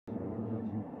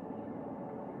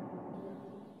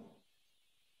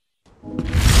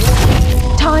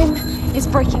Time is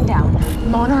breaking down.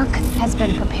 Monarch has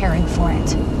been preparing for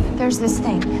it. There's this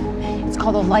thing. It's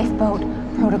called a lifeboat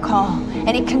protocol,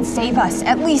 and it can save us,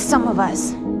 at least some of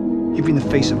us. You've been the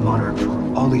face of Monarch for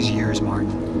all these years,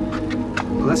 Martin.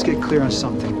 But let's get clear on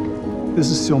something. This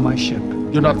is still my ship.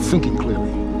 You're not thinking clearly.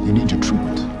 You need your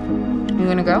treatment. You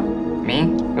gonna go? Me?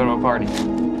 Go to a party.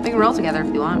 We can roll together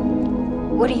if you want.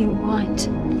 What do you want?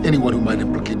 Anyone who might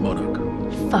implicate Monarch.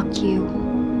 Fuck you.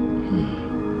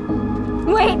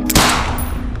 Wait!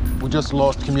 We just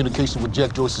lost communication with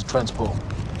Jack Joyce's transpo.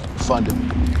 Find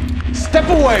him. Step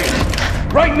away!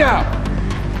 Right now!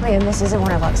 Liam, this isn't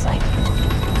what it looks like.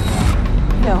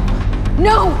 No.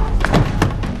 No!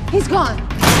 He's gone!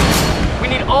 We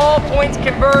need all points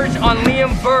converged on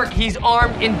Liam Burke. He's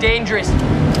armed and dangerous.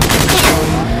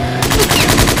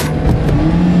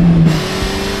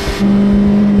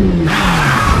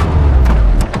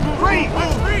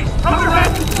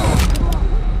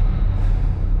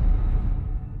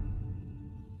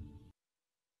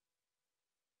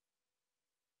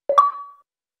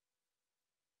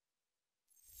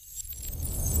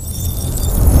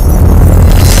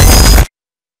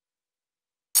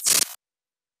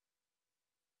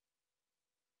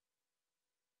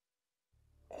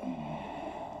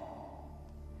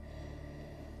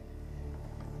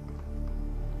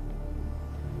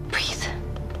 Breathe.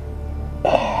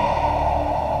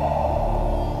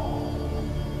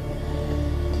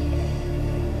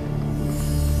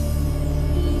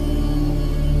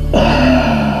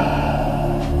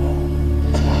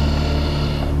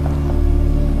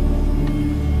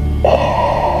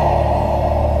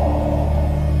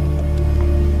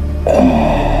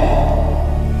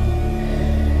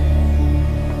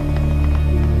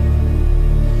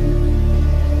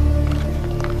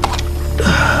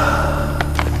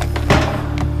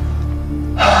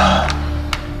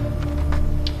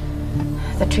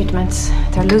 The treatments,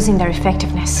 they're losing their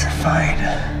effectiveness. Fine.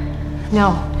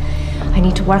 No, I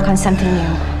need to work on something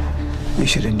new. You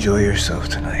should enjoy yourself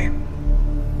tonight.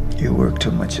 You work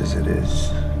too much as it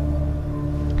is.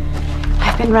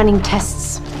 I've been running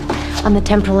tests on the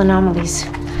temporal anomalies.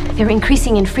 They're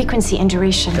increasing in frequency and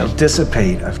duration. They'll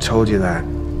dissipate, I've told you that.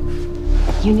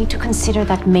 You need to consider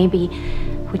that maybe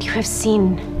what you have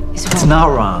seen is wrong. It's not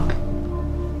wrong.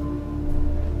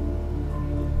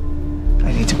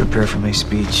 I need to prepare for my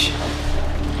speech.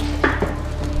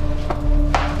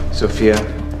 Sophia,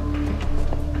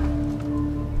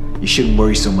 you shouldn't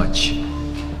worry so much.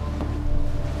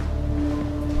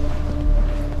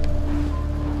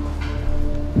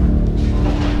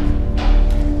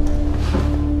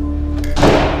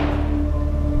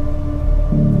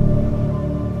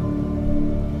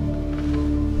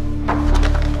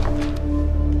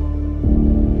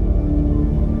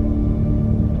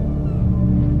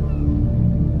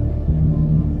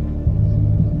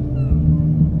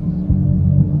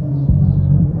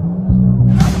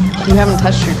 You haven't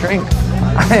touched your drink.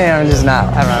 I'm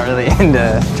not really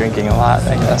into drinking a lot,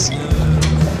 I guess.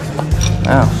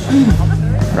 Oh.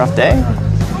 Rough day?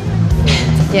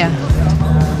 Yeah.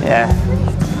 Yeah.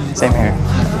 Same here.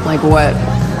 Like what?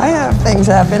 I have things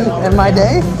happen in my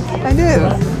day. I do.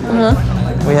 Uh-huh.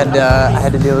 I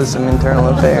had to deal with some internal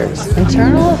affairs.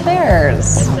 Internal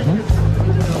affairs.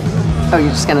 Oh, you're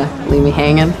just gonna leave me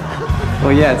hanging?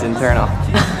 Well, yeah, it's internal.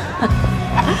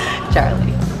 Charlie.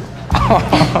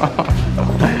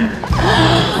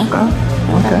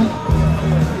 Okay.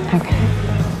 Okay.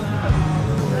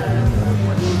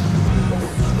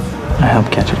 I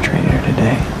helped catch a traitor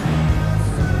today.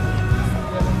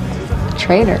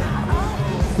 Traitor?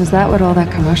 Was that what all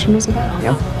that commotion was about?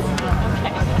 Yep.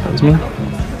 That was me.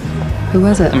 Who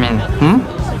was it? I mean,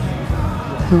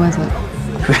 Who was it?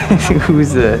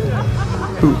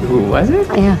 Who was it?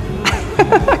 Yeah.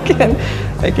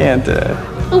 I can't,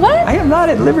 What? I am not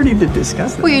at liberty to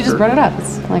discuss this. Well, you just brought it up.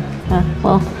 It's like,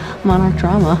 Monarch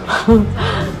drama.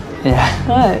 Yeah.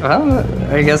 What?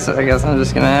 Well, I guess I'm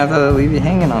just gonna have to leave you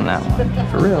hanging on that one.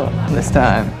 For real. This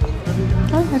time.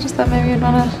 Oh, I just thought maybe you'd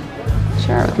want to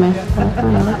share it with me. But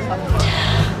whatever.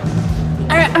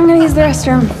 All right, I'm gonna use the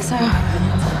restroom, so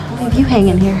I'll leave you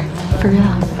hanging here. For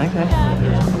real. Okay.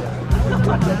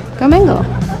 Go mingle.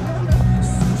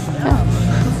 Yeah.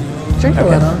 Drink a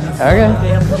little. Okay.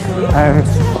 All right.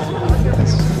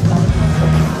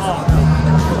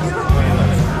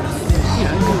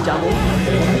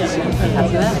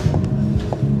 After that.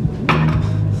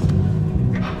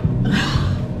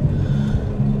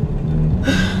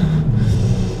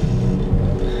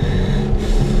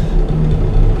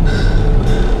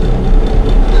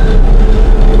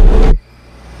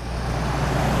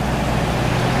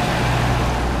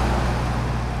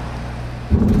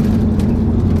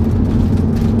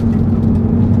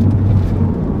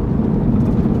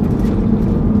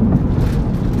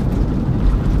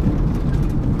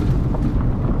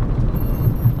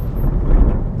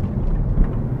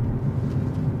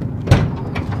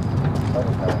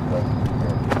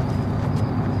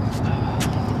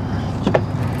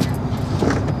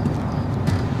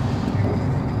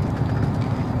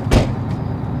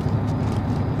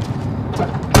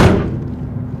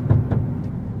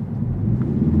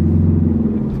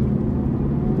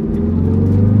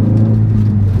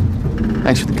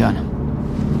 Thanks for the gun.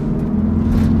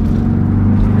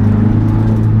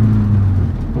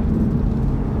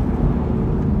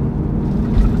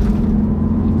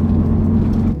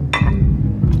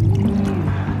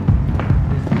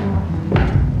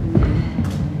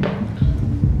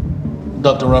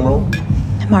 Dr. Ramiro?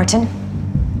 Martin,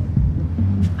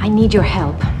 I need your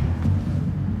help.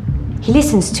 He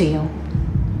listens to you.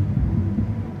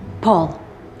 Paul.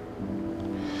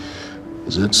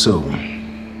 Is that so?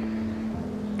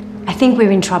 I think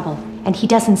we're in trouble, and he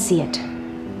doesn't see it.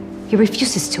 He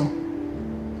refuses to.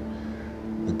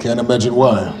 I can't imagine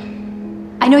why.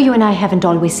 I know you and I haven't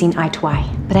always seen eye to eye,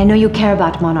 but I know you care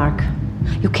about Monarch.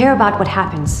 You care about what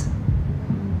happens.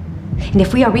 And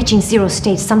if we are reaching zero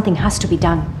state, something has to be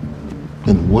done.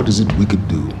 And what is it we could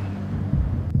do?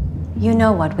 You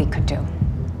know what we could do.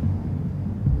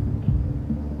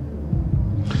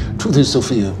 Truth is,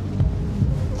 Sophia,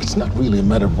 it's not really a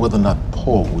matter of whether or not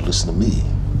Paul will listen to me.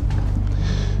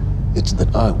 It's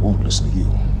that I won't listen to you.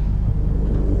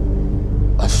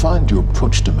 I find your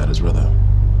approach to matters rather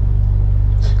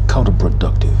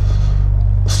counterproductive.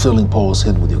 Filling Paul's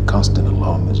head with your constant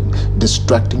alarmism,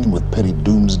 distracting him with petty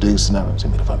doomsday scenarios. I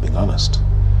mean, if I'm being honest,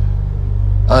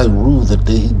 I rue the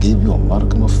day he gave you a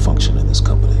modicum of function in this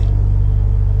company.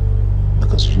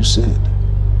 Because you said,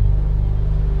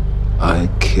 I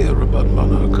care about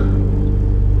Monarch.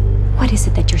 What is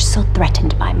it that you're so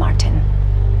threatened by, Martin?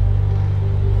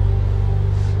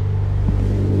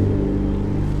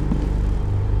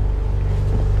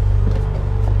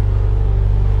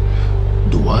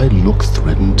 Do I look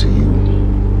threatened to you?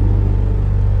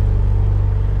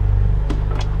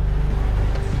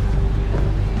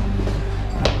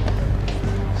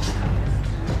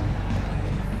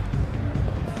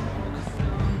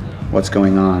 What's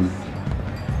going on?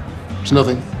 It's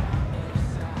nothing.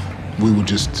 We were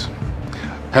just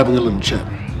having a little chat.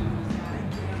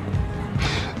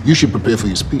 You should prepare for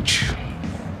your speech.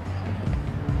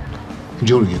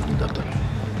 Enjoy the evening, Doctor.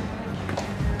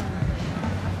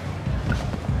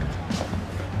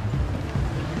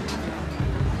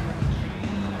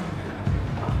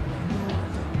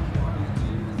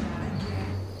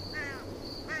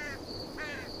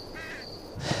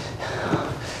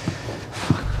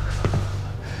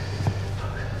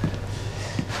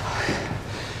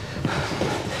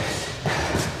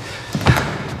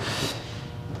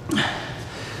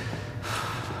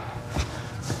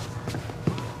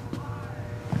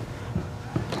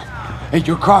 Hey,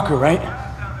 you're Crocker, right?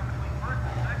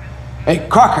 Hey,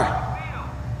 Crocker!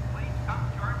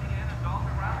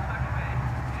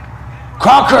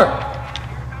 Crocker!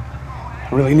 I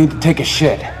really need to take a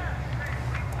shit.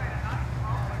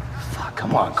 Fuck,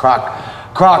 come on, Crocker.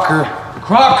 Crocker!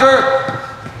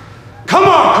 Come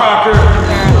on, Crocker!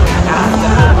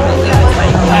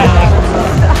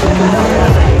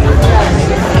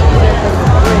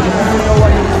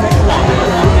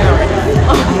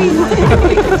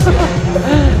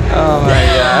 Oh my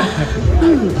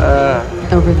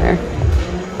god. Over there.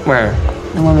 Where?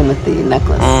 The woman with the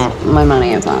necklace. My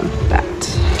money is on that.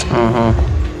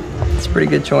 It's a pretty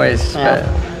good choice, Yeah.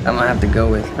 but I'm gonna have to go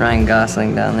with Ryan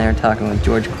Gosling down there talking with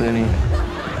George Clooney.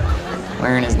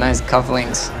 Wearing his nice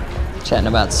cufflinks, chatting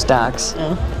about stocks.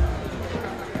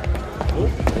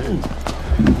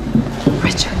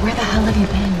 Richard, where the hell have you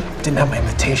been? Didn't have my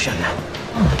invitation.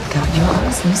 Oh my God, you're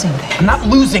always losing things. I'm not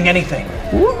losing anything.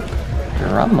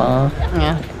 Drama.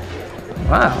 Yeah.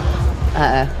 Wow.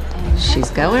 She's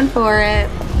going for it.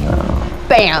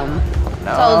 Bam!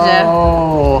 Told ya.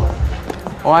 Oh.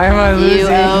 Why am I losing You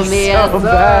owe me so a sword.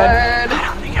 bad? I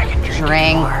don't think I can drink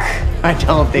Drink. anymore. I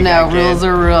don't think I No, can. rules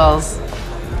are rules.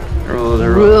 Rules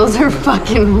are rules. Rules are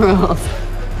fucking rules.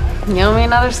 You owe me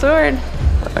another sword.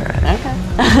 Alright. Okay.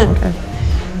 Okay.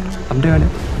 I'm doing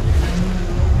it.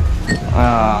 Oh,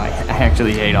 I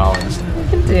actually hate all this. You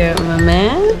can do it, my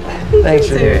man. Thanks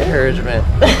for the encouragement.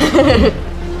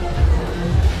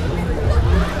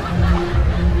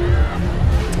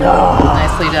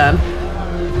 Nicely done.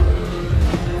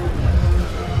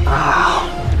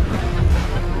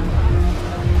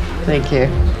 Thank you.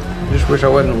 I just wish I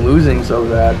wasn't losing so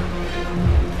bad.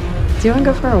 Do you want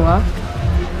to go for a walk?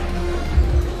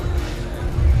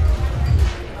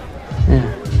 Yeah.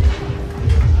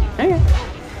 Okay.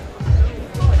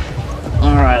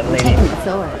 All right, lady.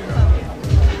 Sword.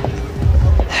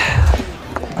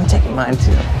 I'm taking mine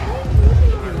too.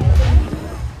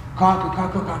 Crocker.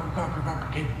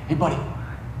 Hey, buddy.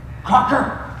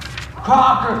 Crocker.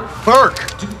 Burke!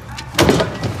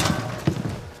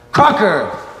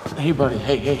 Crocker! Hey, buddy.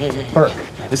 Hey. Burke,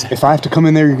 Listen. if I have to come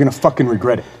in there, you're gonna fucking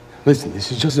regret it. Listen,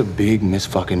 this is just a big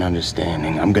misfucking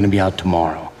understanding. I'm gonna be out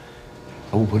tomorrow.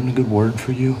 I will put in a good word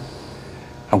for you.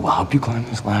 I will help you climb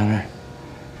this ladder.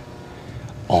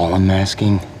 All I'm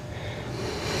asking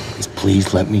is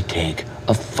please let me take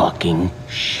a fucking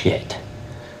shit.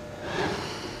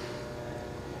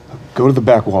 Go to the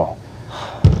back wall.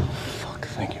 Fuck,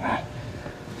 thank you, man.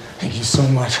 Thank you so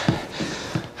much.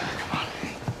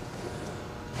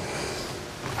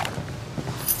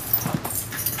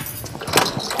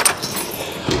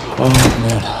 Oh,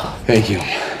 man. Thank you.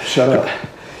 Shut up.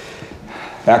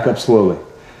 Back up slowly.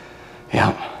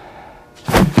 Yeah.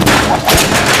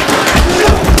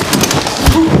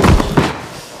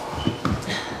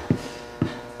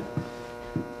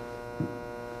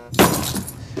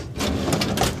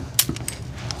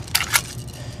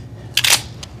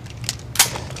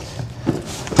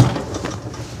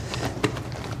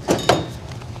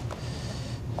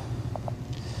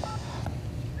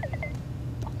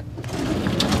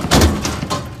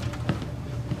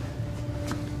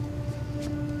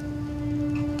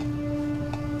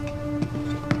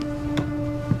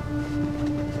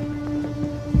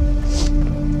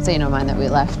 So you don't mind that we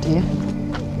left, do you?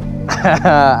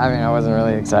 I mean, I wasn't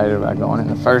really excited about going in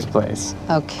the first place.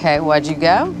 Okay, why'd you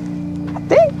go? I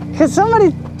think because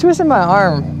somebody twisted my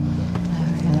arm.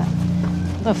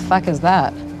 What the fuck is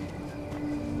that? Kind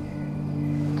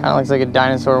of looks like a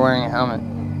dinosaur wearing a helmet.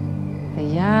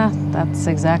 Yeah, that's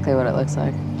exactly what it looks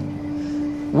like.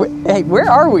 Hey, where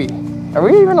are we? Are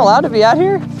we even allowed to be out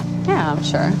here? Yeah, I'm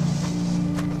sure.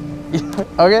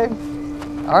 Okay.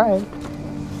 All right.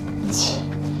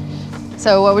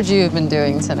 So what would you have been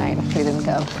doing tonight if we didn't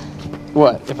go?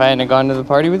 What, if I hadn't gone to the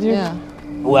party with you? Yeah.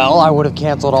 Well, I would have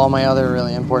canceled all my other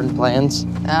really important plans.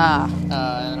 Ah.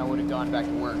 And I would have gone back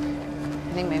to work.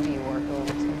 I think maybe you work a little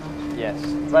too much. Yes.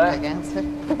 But Against it?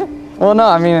 well, no,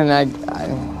 I mean, it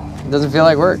doesn't feel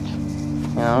like work.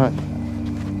 You know,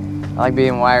 I like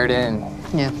being wired in.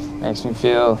 Yeah. Makes me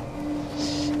feel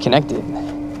connected.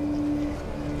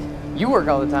 You work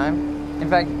all the time. In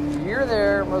fact, you're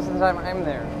there most of the time I'm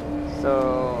there.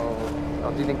 So,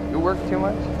 do you think you work too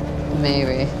much?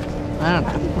 Maybe. I don't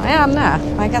know. Yeah, no.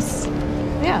 I guess,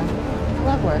 yeah. I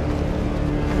love work.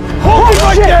 Hold it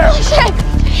right there! Shit!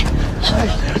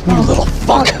 You little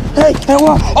fuck! Hey,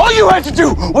 what? All you had to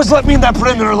do was let me in that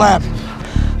perimeter lab.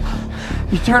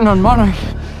 You turned on Monarch.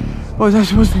 What was I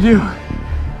supposed to do?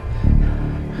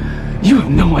 You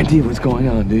have no idea what's going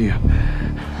on, do you?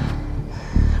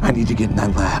 I need to get in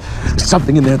that lab. There's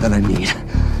something in there that I need.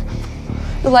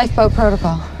 The lifeboat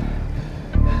protocol.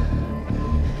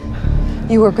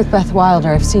 You work with Beth Wilder.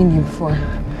 I've seen you before.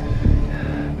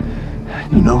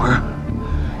 You know her?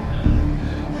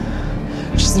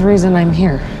 She's the reason I'm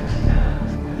here.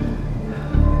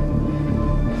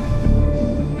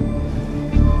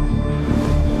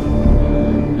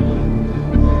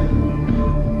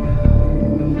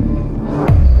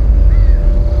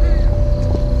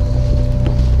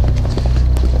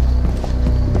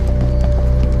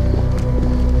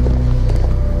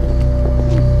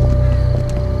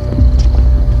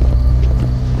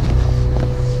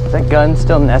 Is that gun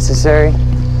still necessary?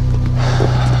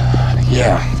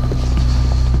 Yeah.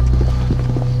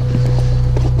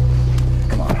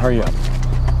 Come on, hurry up.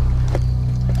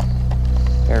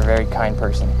 You're a very kind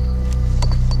person.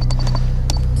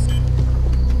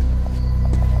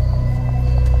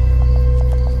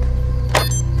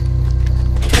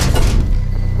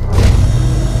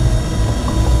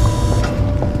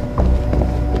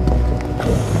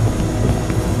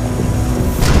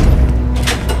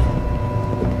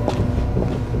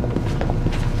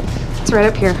 It's right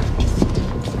up here.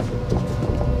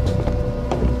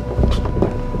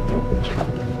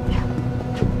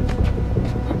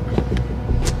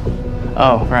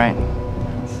 Oh, right.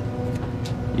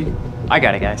 I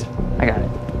got it, guys. I got it.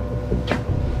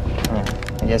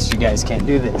 I guess you guys can't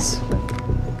do this.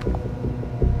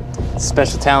 It's a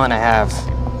special talent I have.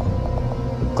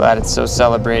 Glad it's so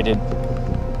celebrated.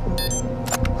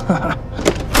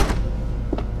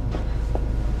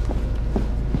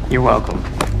 You're welcome.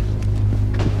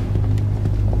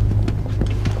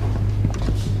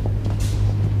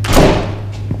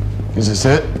 Is this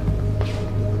it?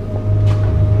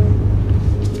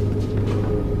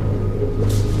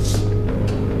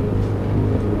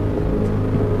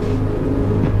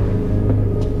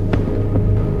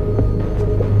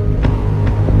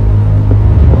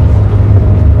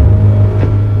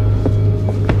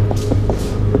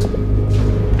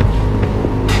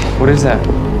 What is that?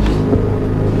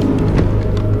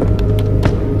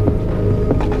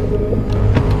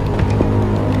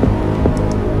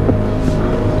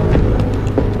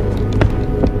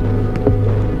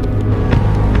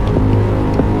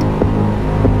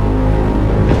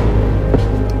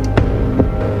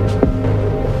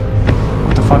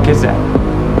 is that?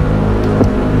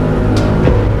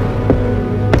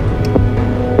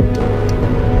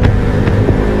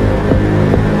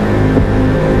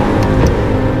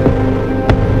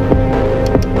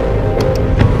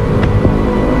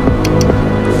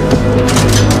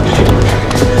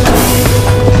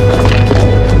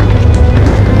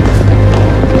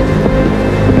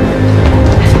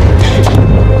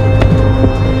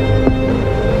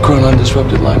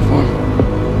 Disrupted life form.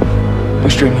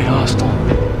 Extremely hostile.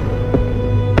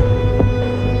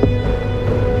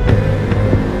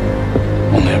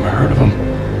 Only ever heard of him.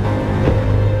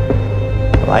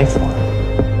 Life form.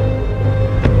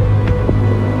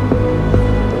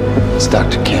 It's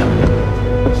Dr. Kim.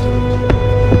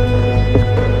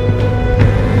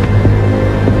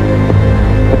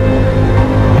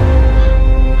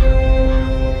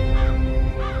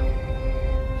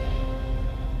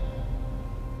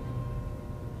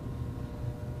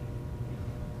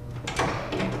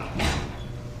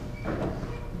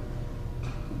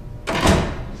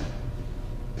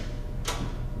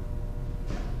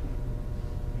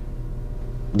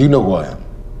 Do you know who I am?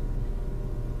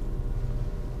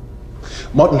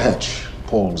 Martin Hatch,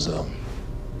 Paul's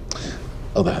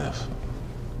other half.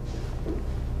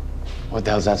 What the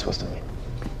hell's that supposed to mean?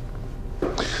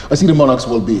 I see the Monarch's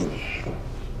well-being.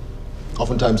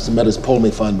 Oftentimes, the matters Paul may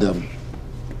find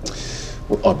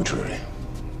arbitrary.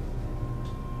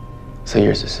 So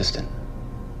you're his assistant?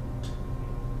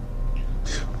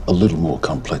 A little more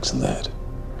complex than that.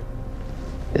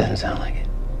 It doesn't sound like it.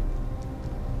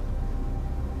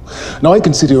 Now, I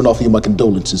can sit here and offer you my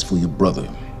condolences for your brother,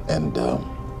 and,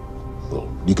 well,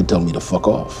 you can tell me to fuck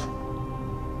off.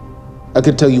 I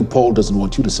could tell you Paul doesn't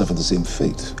want you to suffer the same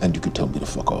fate, and you could tell me to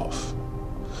fuck off.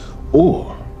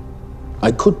 Or,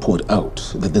 I could point out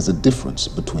that there's a difference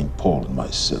between Paul and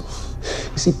myself.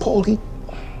 You see, Paul, he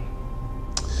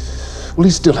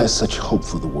still has such hope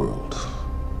for the world,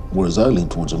 whereas I lean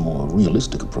towards a more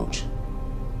realistic approach.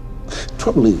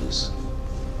 Trouble is,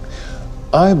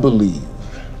 I believe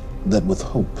that with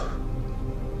hope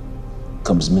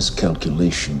comes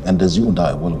miscalculation, and as you and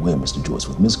I are well aware, Mr. Joyce,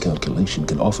 with miscalculation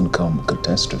can often come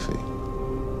catastrophe.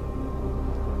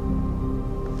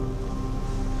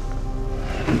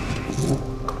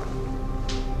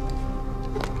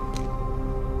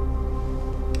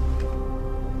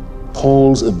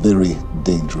 Paul's a very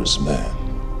dangerous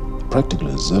man,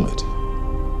 practically a zealot,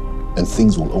 and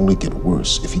things will only get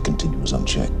worse if he continues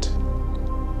unchecked.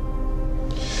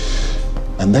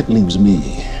 And that leaves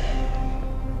me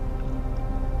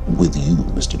with you,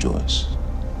 Mr. Joyce.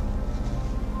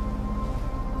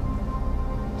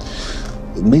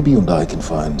 Maybe you and I can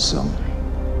find some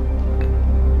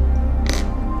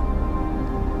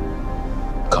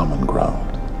common ground.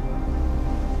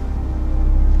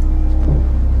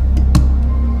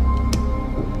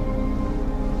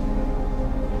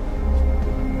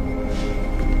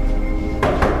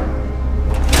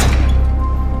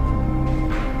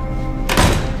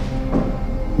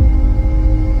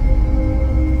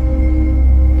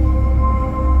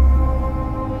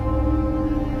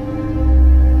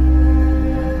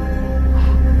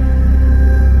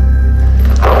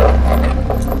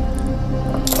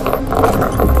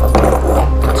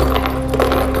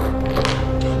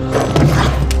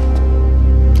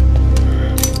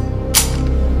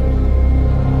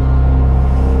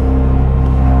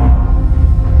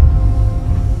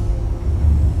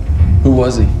 Who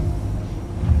was he?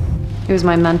 He was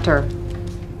my mentor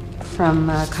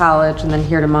from college and then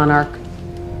here to Monarch.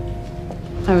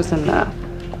 I was in a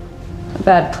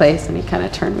bad place and he kind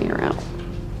of turned me around.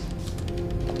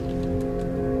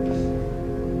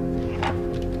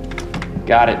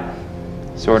 Got it.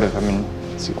 Sort of. I mean,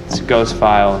 it's a ghost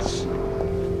file. It's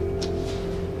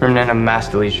remnant of mass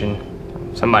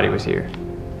deletion. Somebody was here.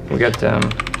 We got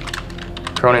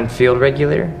Cronin field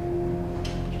regulator.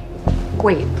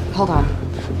 Wait, hold on.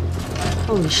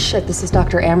 Holy shit, this is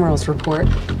Dr. Amaril's report.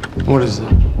 What is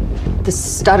it? The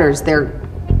stutters, they're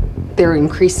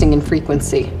increasing in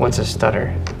frequency. What's a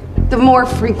stutter? The more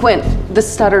frequent the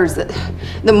stutters,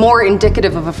 the more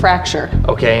indicative of a fracture.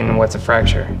 Okay, and what's a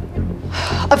fracture?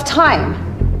 Of time.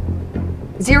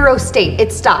 Zero state,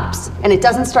 it stops, and it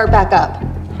doesn't start back up.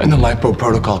 And the lipo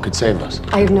protocol could save us.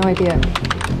 I have no idea.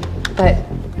 But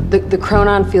the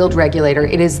Cronin field regulator,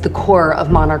 it is the core of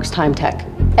Monarch's time tech.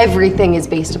 Everything is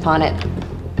based upon it.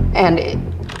 And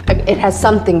it has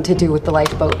something to do with the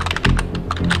lifeboat.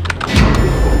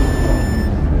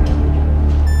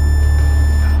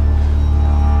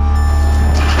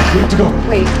 We have to go.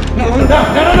 Wait. No.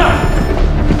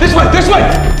 This way.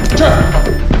 Sure.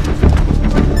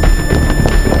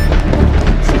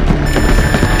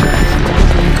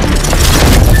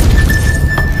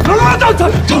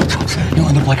 Don't touch! Don't! You'll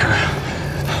end up like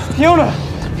her. Fiona!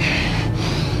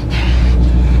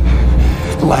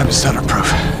 The lab is stutter-proof.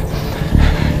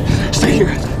 Stay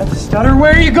here. Stutter,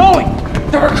 where are you going?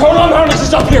 There are chronon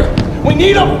harnesses up here! We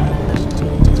need them!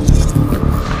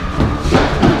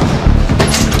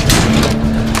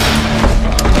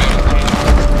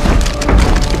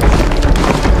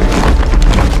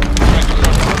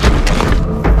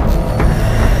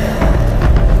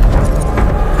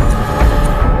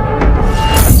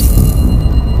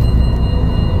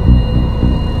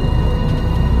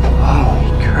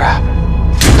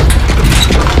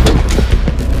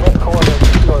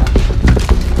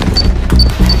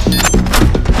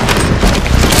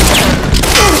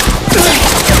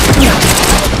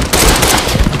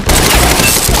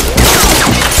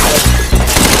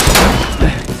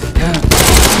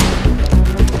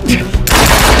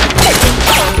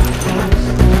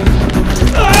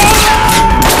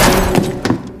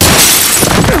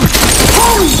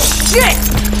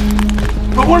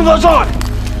 Put one of those on!